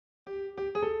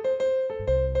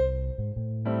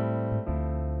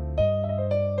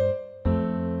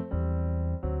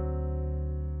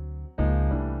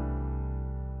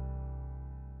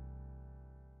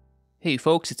Hey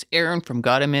folks, it's Aaron from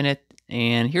Got a Minute,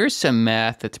 and here's some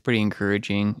math that's pretty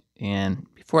encouraging. And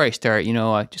before I start,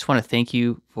 I just want to thank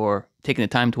you for taking the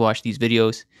time to watch these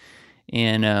videos.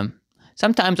 And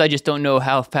sometimes I just don't know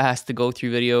how fast to go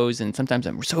through videos, and sometimes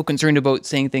I'm so concerned about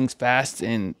saying things fast,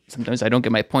 and sometimes I don't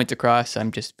get my points across.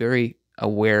 I'm just very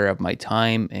aware of my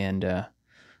time, and I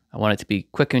want it to be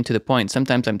quick and to the point.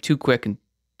 Sometimes I'm too quick and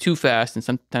too fast, and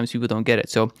sometimes people don't get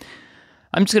it. So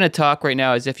I'm just going to talk right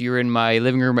now as if you're in my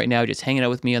living room right now, just hanging out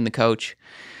with me on the couch.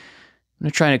 I'm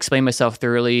going to try and explain myself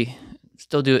thoroughly,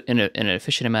 still do it in an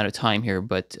efficient amount of time here,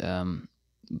 but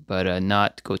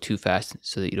not go too fast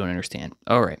so that you don't understand.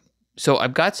 All right. So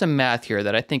I've got some math here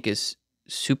that I think is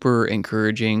super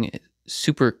encouraging,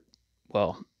 super,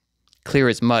 well, clear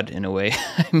as mud in a way.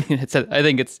 I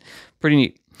think it's pretty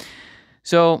neat.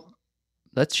 So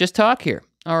let's just talk here.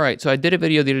 All right. So I did a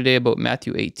video the other day about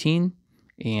Matthew 18.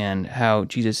 And how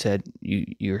Jesus said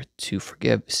you're to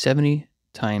forgive 70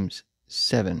 times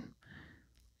 7.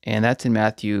 And that's in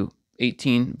Matthew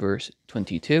 18, verse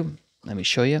 22. Let me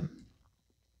show you.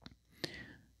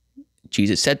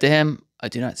 Jesus said to him, I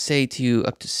do not say to you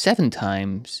up to 7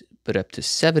 times, but up to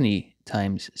 70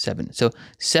 times 7. So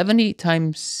 70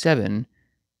 times 7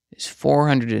 is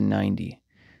 490.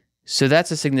 So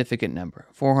that's a significant number,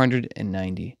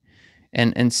 490.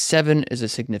 And 7 is a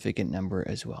significant number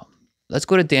as well. Let's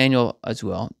go to Daniel as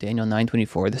well. Daniel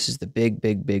 9:24. This is the big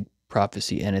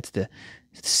prophecy, and it's the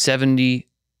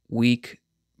 70-week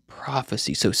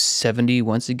prophecy. So 70,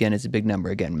 once again, is a big number.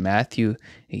 Again, Matthew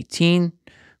 18,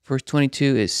 verse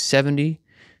 22 is 70.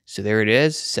 So there it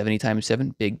is, 70 times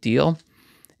 7, big deal.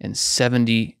 And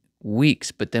 70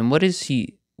 weeks. But then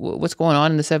what's going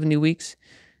on in the 70 weeks?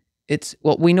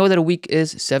 We know that a week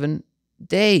is 7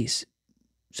 days.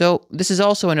 So this is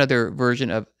also another version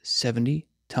of 70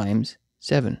 times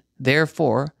 7.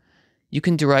 Therefore, you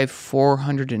can derive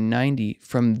 490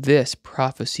 from this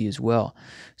prophecy as well.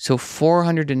 So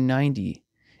 490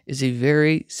 is a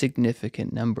very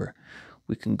significant number.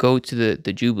 We can go to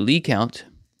the Jubilee count,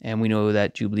 and we know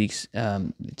that Jubilees,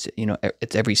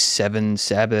 it's every 7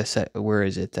 Sabbaths. Where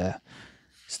is it?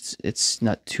 It's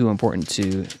not too important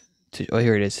to. Oh,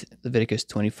 here it is. Leviticus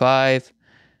 25.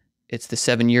 It's the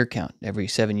 7-year count. Every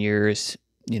 7 years,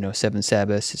 7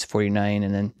 Sabbaths is 49,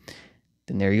 and then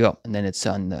there you go. And then it's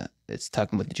talking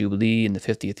about the Jubilee in the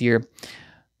 50th year.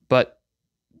 But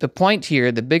the point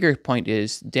here, the bigger point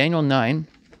is Daniel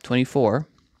 9:24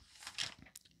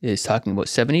 is talking about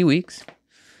 70 weeks.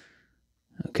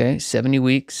 Okay, 70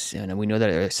 weeks, and we know that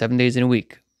there are 7 days in a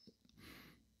week.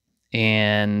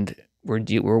 And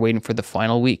we're waiting for the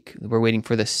final week. We're waiting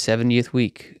for the 70th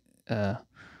week of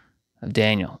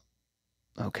Daniel.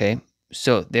 Okay,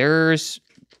 so there's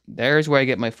where I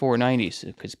get my 490s,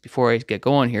 because before I get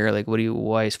going here,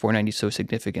 why is 490 so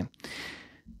significant?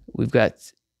 We've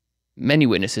got many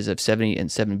witnesses of 70 and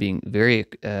 7 being very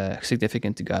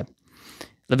significant to God.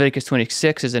 Leviticus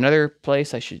 26 is another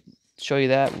place. I should show you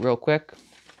that real quick.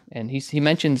 And he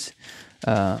mentions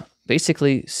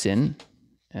basically sin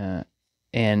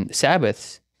and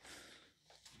Sabbaths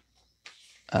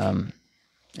in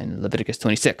Leviticus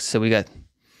 26. So we got,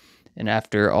 and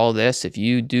after all this, if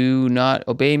you do not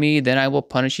obey me, then I will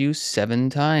punish you 7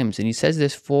 times. And he says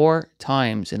this 4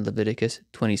 times in Leviticus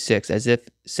 26, as if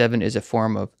 7 is a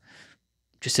form of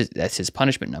that's his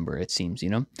punishment number, it seems,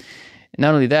 And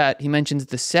not only that, he mentions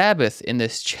the Sabbath in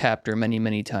this chapter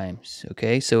many times.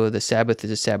 Okay, so the Sabbath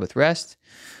is a Sabbath rest.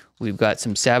 We've got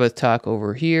some Sabbath talk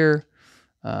over here.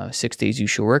 6 days you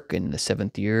shall work, and the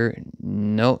 7th year,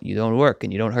 no, you don't work,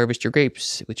 and you don't harvest your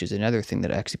grapes, which is another thing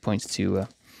that actually points to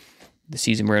the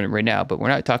season we're in right now. But we're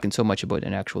not talking so much about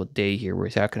an actual day here. We're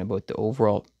talking about the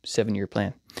overall 7-year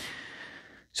plan.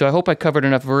 So I hope I covered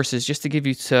enough verses just to give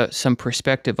you some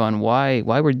perspective on why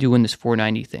we're doing this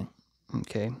 490 thing.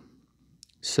 Okay.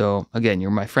 So again,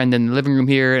 you're my friend in the living room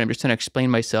here, and I'm just trying to explain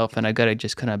myself, and I got to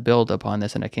just kind of build upon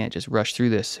this, and I can't just rush through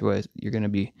this. You're going to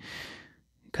be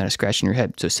kind of scratching your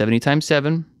head. So 70 times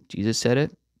 7, Jesus said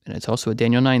it, and it's also a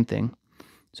Daniel 9 thing.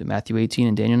 So Matthew 18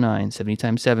 and Daniel 9, 70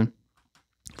 times 7.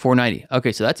 490.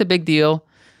 Okay, so that's a big deal.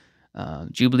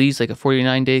 Jubilee's like a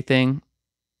 49-day thing.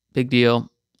 Big deal.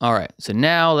 All right, so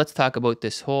now let's talk about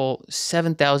this whole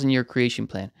 7,000-year creation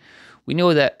plan. We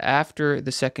know that after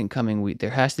the second coming, there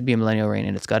has to be a millennial reign,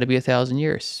 and it's got to be 1,000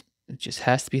 years. It just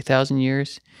has to be 1,000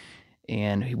 years.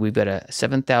 And we've got a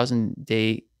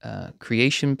 7,000-day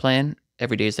creation plan.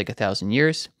 Every day is like 1,000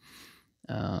 years.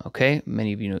 Okay,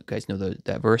 many of you guys know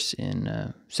that verse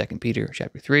in 2 Peter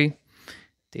chapter 3.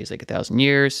 Days like 1,000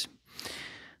 years.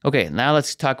 Okay, now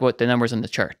let's talk about the numbers on the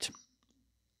chart.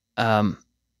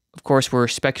 Of course, we're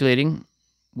speculating.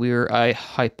 We're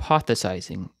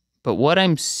hypothesizing. But what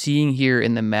I'm seeing here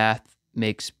in the math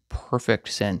makes perfect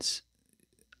sense.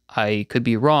 I could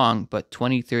be wrong, but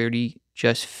 2030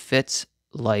 just fits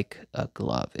like a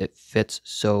glove. It fits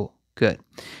so good.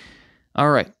 All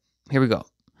right, here we go.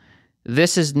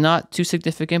 This is not too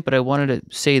significant, but I wanted to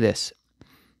say this.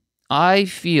 I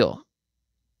feel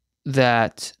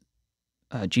that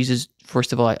Jesus,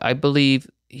 first of all, I believe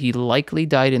he likely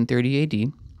died in 30 AD.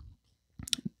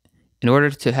 In order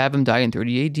to have him die in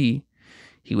 30 AD,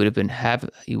 he would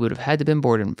have had to been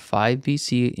born in 5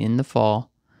 BC in the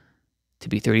fall to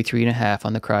be 33 and a half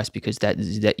on the cross, because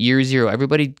that year zero,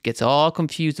 everybody gets all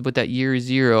confused about that year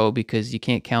zero because you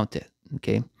can't count it,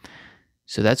 okay?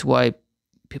 So that's why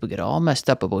people get all messed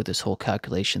up about this whole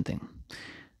calculation thing.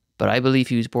 But I believe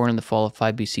he was born in the fall of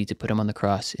 5 BC to put him on the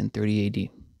cross in 30 AD.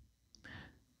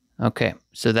 Okay,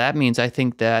 so that means I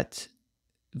think that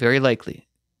very likely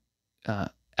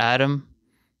Adam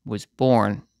was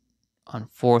born on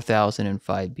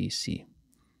 4005 BC.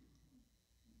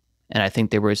 And I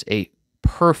think there was a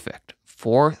perfect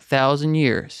 4,000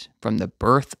 years from the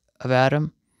birth of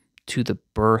Adam to the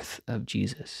birth of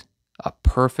Jesus. A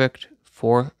perfect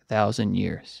 4,000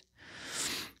 years.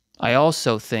 I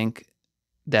also think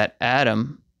that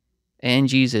Adam and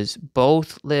Jesus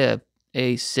both lived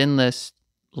a sinless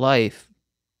life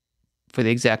for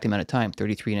the exact amount of time,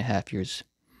 33 and a half years.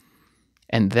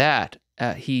 And that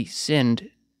he sinned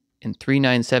in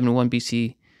 3971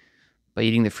 BC by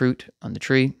eating the fruit on the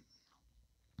tree.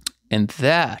 And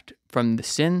that, from the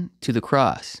sin to the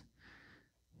cross,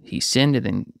 he sinned and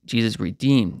then Jesus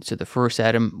redeemed. So the first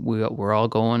Adam, we're all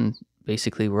going,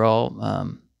 basically we're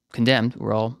all condemned.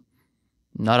 We're all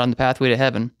not on the pathway to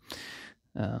heaven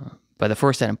by the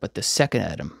first Adam, but the second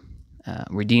Adam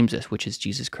redeems us, which is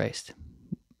Jesus Christ.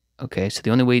 Okay, so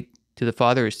the only way to the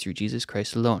Father is through Jesus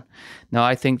Christ alone. Now,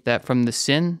 I think that from the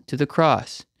sin to the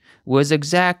cross was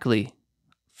exactly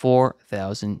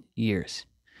 4,000 years.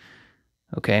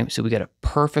 Okay, so we got a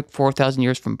perfect 4,000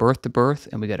 years from birth to birth,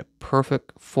 and we got a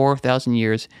perfect 4,000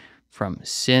 years from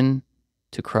sin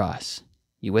to cross.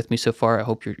 You with me so far? I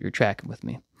hope you're tracking with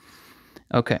me.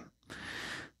 Okay,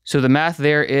 so the math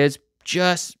there is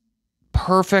just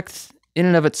perfect in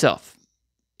and of itself,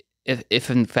 if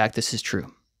in fact this is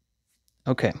true.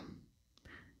 Okay,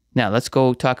 now let's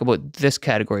go talk about this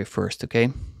category first, okay?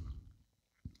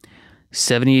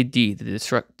 70 AD,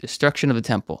 the destruction of the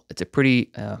temple. It's a pretty...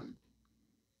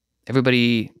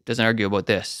 everybody doesn't argue about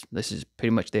this. This is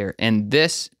pretty much there. And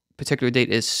this particular date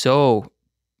is so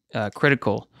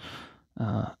critical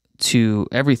to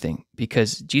everything,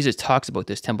 because Jesus talks about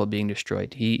this temple being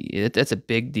destroyed. That's a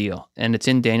big deal. And it's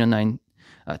in Daniel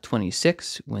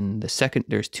 9:26, when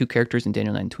there's two characters in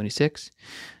Daniel 9:26.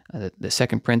 The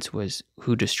second prince was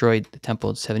who destroyed the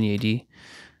temple in 70 AD.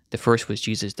 The first was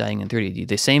Jesus dying in 30 AD.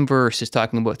 The same verse is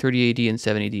talking about 30 AD and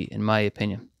 70 AD, in my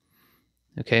opinion.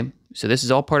 Okay, so this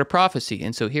is all part of prophecy,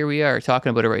 and so here we are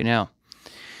talking about it right now.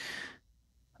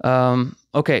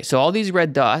 Okay, so all these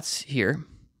red dots here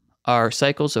are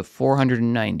cycles of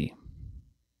 490.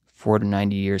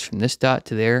 490 years from this dot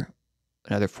to there,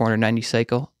 another 490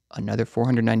 cycle, another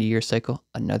 490 year cycle,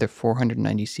 another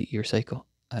 490 year cycle,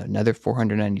 another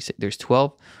 490. There's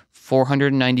 12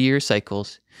 490 year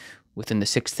cycles within the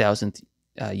 6,000th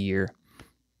year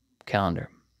calendar.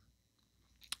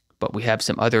 But we have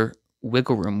some other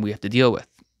wiggle room we have to deal with.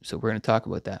 So we're going to talk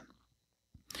about that.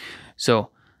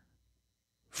 So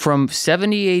from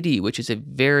 70 AD, which is a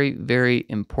very, very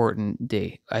important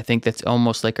day, I think that's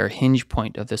almost like our hinge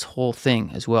point of this whole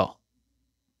thing as well.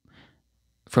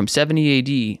 From 70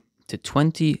 AD to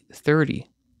 2030,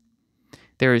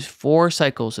 there is 4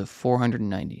 cycles of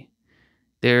 490.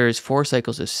 There's 4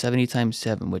 cycles of 70 times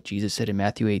 7, what Jesus said in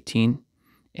Matthew 18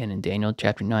 and in Daniel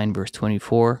chapter 9, verse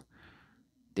 24.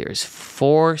 There's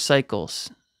 4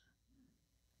 cycles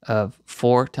of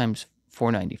 4 times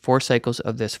 490. 4 cycles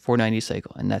of this 490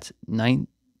 cycle, and that's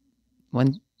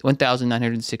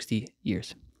 1,960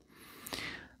 years.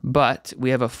 But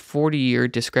we have a 40-year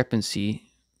discrepancy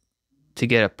to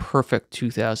get a perfect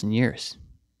 2,000 years.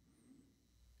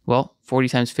 Well, 40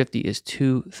 times 50 is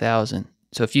 2,000.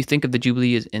 So if you think of the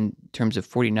Jubilee as in terms of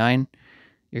 49,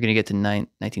 you're going to get to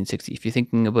 1960. If you're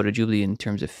thinking about a Jubilee in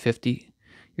terms of 50,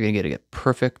 you're going to get a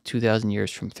perfect 2,000 years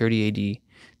from 30 AD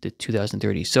to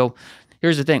 2030. So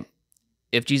here's the thing.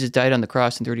 If Jesus died on the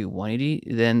cross in 31 AD,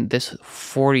 then this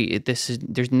 40,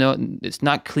 it's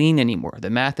not clean anymore. The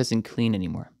math isn't clean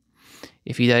anymore.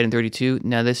 If he died in 32,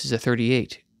 now this is a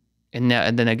 38. And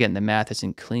then again, the math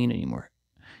isn't clean anymore.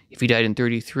 If he died in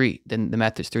 33, then the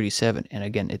math is 37. And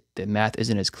again, the math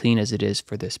isn't as clean as it is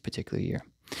for this particular year.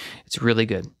 It's really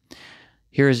good.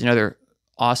 Here's another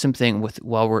awesome thing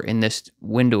while we're in this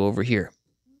window over here.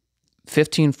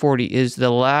 1540 is the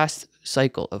last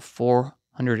cycle of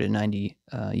 490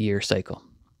 year cycle,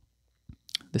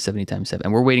 the 70 times 7.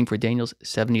 And we're waiting for Daniel's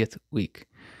 70th week,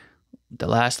 the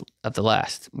last of the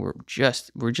last. We're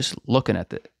just looking at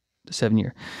the 7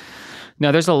 year.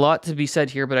 Now, there's a lot to be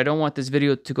said here, but I don't want this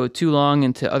video to go too long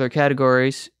into other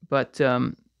categories. But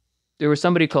there was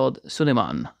somebody called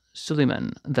Suleiman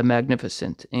the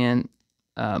Magnificent, and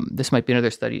this might be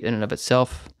another study in and of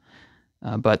itself.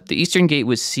 But the Eastern Gate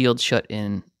was sealed shut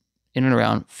in and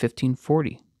around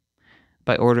 1540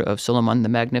 by order of Suleiman the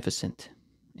Magnificent,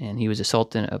 and he was a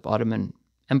sultan of Ottoman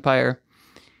Empire.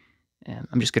 And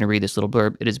I'm just going to read this little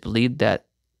blurb. It is believed that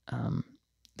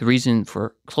the reason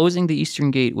for closing the Eastern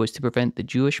Gate was to prevent the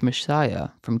Jewish Messiah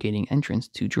from gaining entrance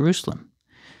to Jerusalem.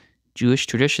 Jewish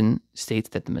tradition states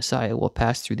that the Messiah will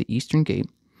pass through the Eastern Gate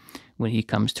when he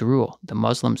comes to rule. The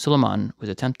Muslim Suleiman was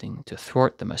attempting to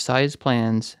thwart the Messiah's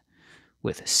plans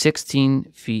with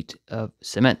 16 feet of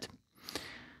cement.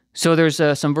 So there's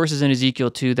some verses in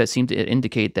Ezekiel too that seem to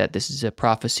indicate that this is a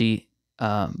prophecy,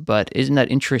 but isn't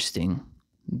that interesting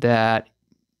that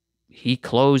he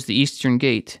closed the Eastern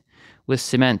Gate with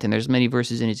cement? And there's many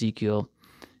verses in Ezekiel.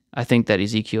 I think that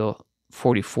Ezekiel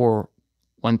 44,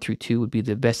 1 through 2 would be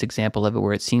the best example of it,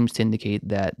 where it seems to indicate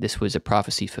that this was a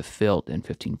prophecy fulfilled in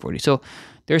 1540. So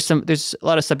there's a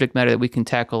lot of subject matter that we can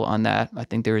tackle on that. I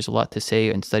think there is a lot to say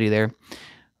and study there.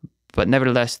 But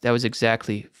nevertheless, that was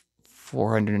exactly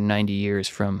 490 years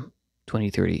from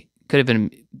 2030. Could have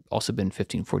also been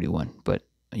 1541, but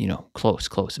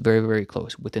close, very, very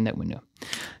close within that window.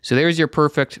 So there's your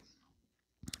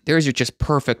just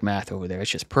perfect math over there.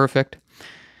 It's just perfect.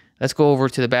 Let's go over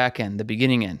to the back end, the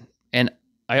beginning end. And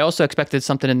I also expected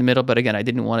something in the middle, but again, I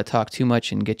didn't want to talk too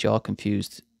much and get you all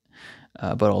confused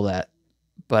about all that.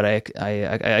 But I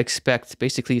expect,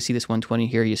 basically, you see this 120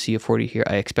 here, you see a 40 here.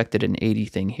 I expected an 80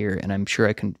 thing here, and I'm sure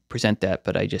I can present that,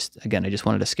 but I just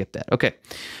wanted to skip that. Okay,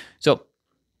 so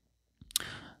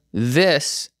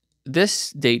this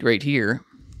date right here,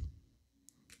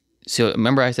 so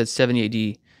remember I said 70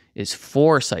 AD is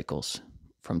 4 cycles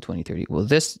from 2030. Well,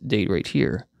 this date right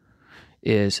here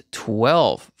is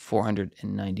 12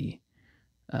 490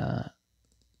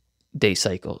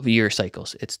 year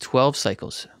cycles. It's 12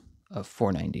 cycles of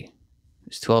 490.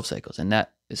 It's 12 cycles, and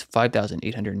that is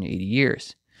 5,880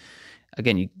 years.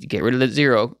 Again, you get rid of the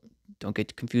 0. Don't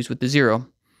get confused with the 0.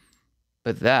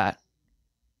 But that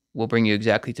will bring you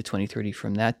exactly to 2030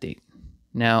 from that date.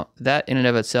 Now, that in and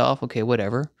of itself, okay,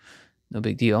 whatever, no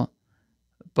big deal.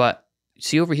 But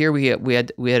see over here, we had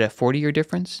a 40-year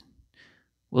difference.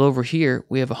 Well, over here,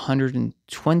 we have a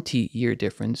 120-year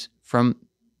difference from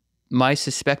my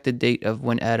suspected date of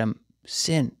when Adam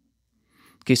sinned.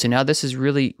 Okay, so now this is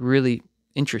really, really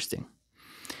interesting,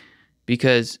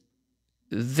 because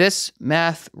this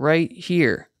math right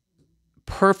here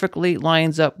perfectly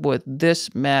lines up with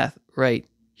this math right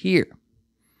here.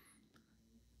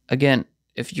 Again,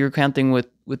 if you're counting with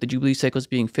the Jubilee cycles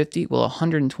being 50, well,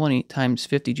 120 times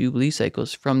 50 Jubilee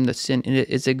cycles from the sin in it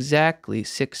is exactly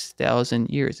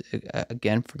 6,000 years.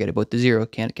 Again, forget about the 0,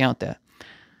 can't count that.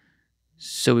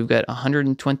 So we've got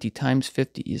 120 times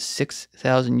 50 is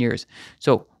 6,000 years.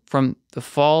 So from the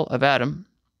fall of Adam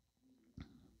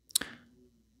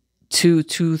to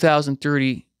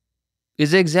 2030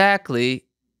 is exactly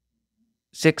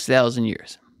 6,000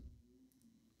 years.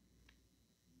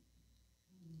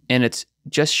 And it's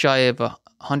just shy of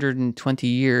 120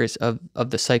 years of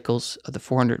the cycles of the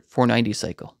 490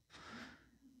 cycle.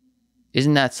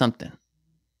 Isn't that something?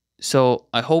 So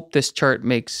I hope this chart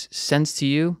makes sense to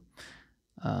you.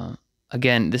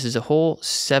 Again, this is a whole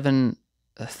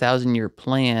 7,000-year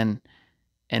plan,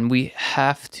 and we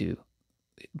have to,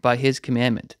 by his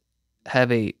commandment,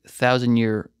 have a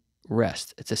 1,000-year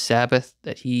rest. It's a Sabbath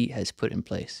that he has put in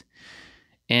place.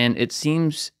 And it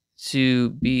seems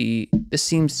this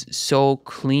seems so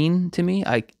clean to me.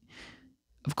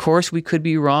 Of course we could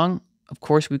be wrong. Of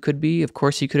course we could be. Of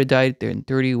course he could have died there in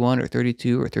 31 or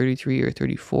 32 or 33 or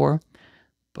 34.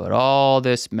 But all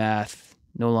this math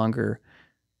no longer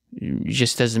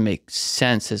just doesn't make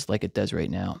sense as like it does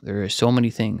right now. There are so many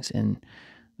things, and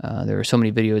there are so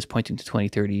many videos pointing to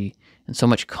 2030 and so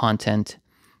much content.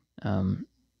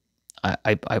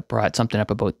 I brought something up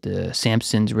about the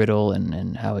Samson's riddle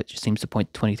and how it just seems to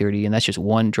point to 2030, and that's just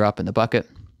one drop in the bucket.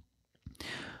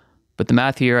 But the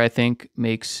math here, I think,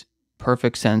 makes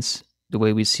perfect sense the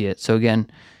way we see it. So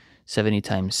again, 70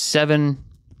 times 7,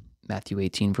 Matthew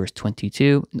 18, verse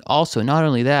 22. And also, not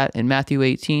only that, in Matthew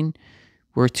 18,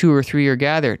 where 2 or 3 are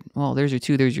gathered. Well, there's your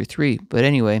 2, there's your 3. But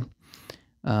anyway,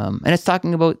 and it's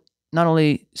talking about not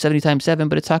only 70 times 7,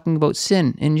 but it's talking about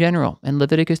sin in general. And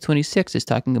Leviticus 26 is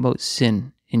talking about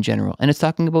sin in general. And it's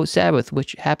talking about Sabbath,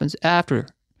 which happens after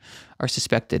our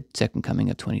suspected second coming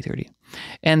of 2030.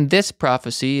 And this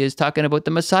prophecy is talking about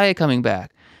the Messiah coming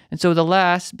back. And so the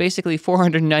last, basically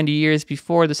 490 years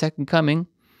before the second coming,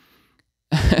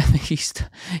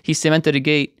 he cemented a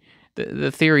gate.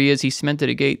 The theory is he cemented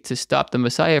a gate to stop the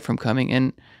Messiah from coming.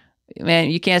 And man,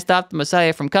 you can't stop the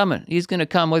Messiah from coming. He's going to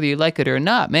come whether you like it or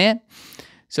not, man.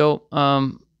 So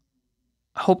I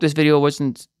hope this video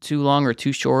wasn't too long or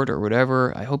too short or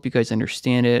whatever. I hope you guys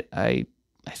understand it. I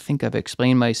think I've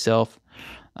explained myself.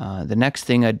 The next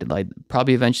thing I'd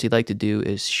probably eventually like to do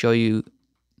is show you,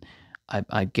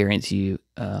 I guarantee you,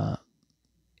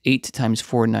 8 times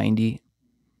 490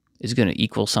 is going to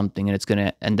equal something, and it's going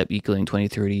to end up equaling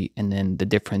 2030, and then the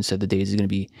difference of the days is going to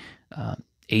be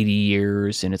 80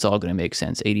 years, and it's all going to make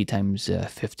sense. 80 times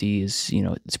 50 is,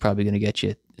 it's probably going to get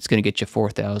you, it's going to get you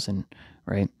 4,000,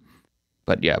 right?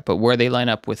 But yeah, but where they line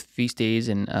up with feast days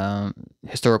and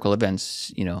historical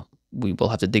events, we will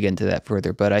have to dig into that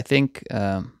further. But I think,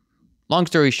 long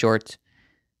story short,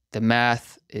 the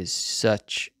math is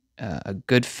such a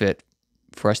good fit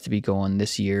for us to be going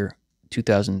this year,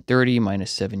 2030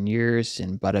 minus 7 years,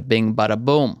 and bada bing, bada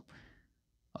boom.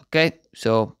 Okay,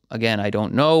 so again, I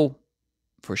don't know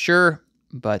for sure,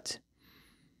 but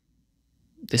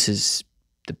this is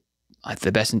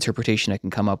the best interpretation I can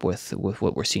come up with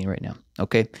what we're seeing right now.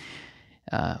 Okay,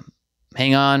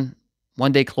 hang on,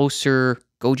 one day closer.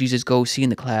 Go Jesus, go. See you in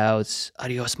the clouds.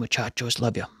 Adios, muchachos.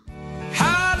 Love you.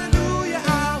 Hallelujah,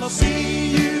 I'll see